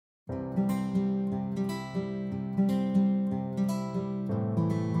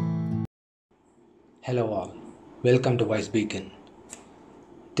Hello all, welcome to Wise Beacon.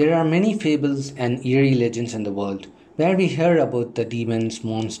 There are many fables and eerie legends in the world where we hear about the demons,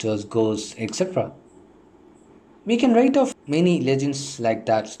 monsters, ghosts, etc. We can write off many legends like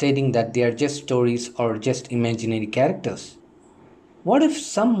that, stating that they are just stories or just imaginary characters. What if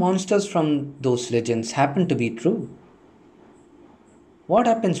some monsters from those legends happen to be true? What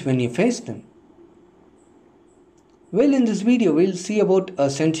happens when you face them? Well, in this video, we'll see about a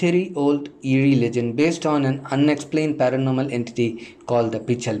century old eerie legend based on an unexplained paranormal entity called the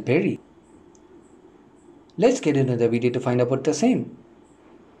Pichal Peri. Let's get into the video to find out about the same.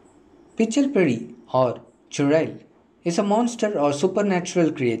 Pichal Peri or Churail is a monster or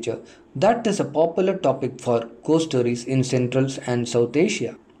supernatural creature that is a popular topic for ghost stories in Central and South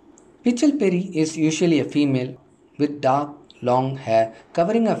Asia. Pichal Peri is usually a female with dark, long hair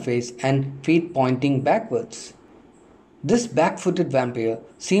covering her face and feet pointing backwards. This back-footed vampire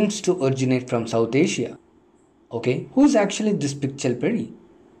seems to originate from South Asia. Okay, who's actually this Pichal Peri?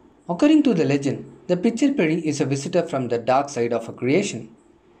 According to the legend, the Pichal Peri is a visitor from the dark side of a creation.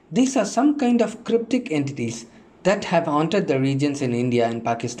 These are some kind of cryptic entities that have haunted the regions in India and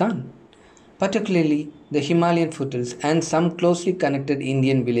Pakistan, particularly the Himalayan foothills and some closely connected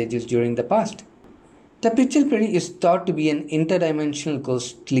Indian villages during the past. The Pichal Peri is thought to be an interdimensional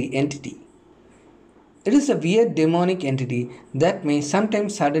ghostly entity. It is a weird demonic entity that may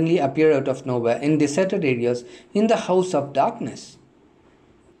sometimes suddenly appear out of nowhere in deserted areas in the house of darkness.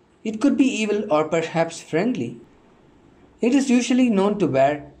 It could be evil or perhaps friendly. It is usually known to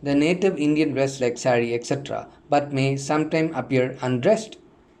wear the native Indian dress like sari, etc., but may sometimes appear undressed.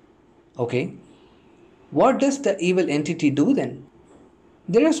 Okay, what does the evil entity do then?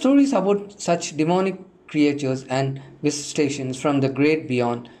 There are stories about such demonic creatures and visitations from the great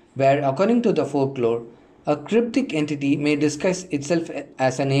beyond, where, according to the folklore, a cryptic entity may disguise itself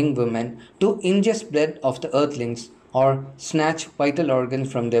as a young woman to ingest blood of the earthlings or snatch vital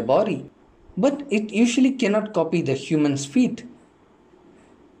organs from their body. But it usually cannot copy the human's feet.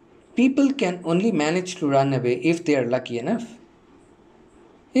 People can only manage to run away if they are lucky enough.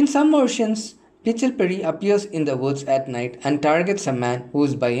 In some versions, Pichal Peri appears in the woods at night and targets a man who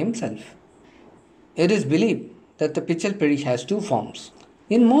is by himself. It is believed that the Pichal Peri has two forms.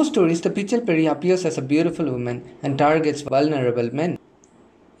 In most stories, the Pichal Peri appears as a beautiful woman and targets vulnerable men.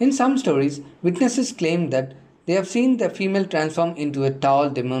 In some stories, witnesses claim that they have seen the female transform into a tall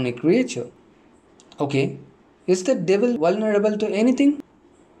demonic creature. Okay, is the devil vulnerable to anything?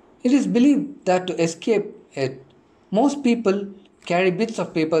 It is believed that to escape it, most people carry bits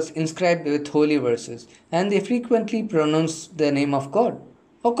of papers inscribed with holy verses and they frequently pronounce the name of God.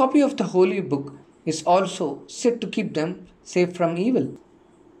 A copy of the holy book is also said to keep them safe from evil.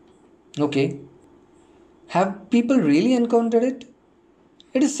 Okay, have people really encountered it?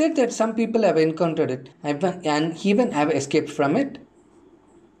 It is said that some people have encountered it and even have escaped from it.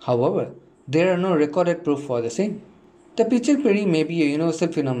 However, there are no recorded proof for the same. The Pichal Peri may be a universal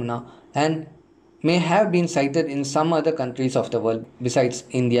phenomenon and may have been sighted in some other countries of the world besides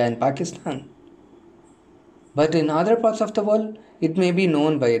India and Pakistan. But in other parts of the world, it may be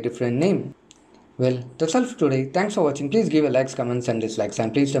known by a different name. Well, that's all for today. Thanks for watching. Please give a likes, comments and dislikes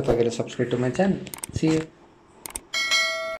and please don't forget to subscribe to my channel. See you.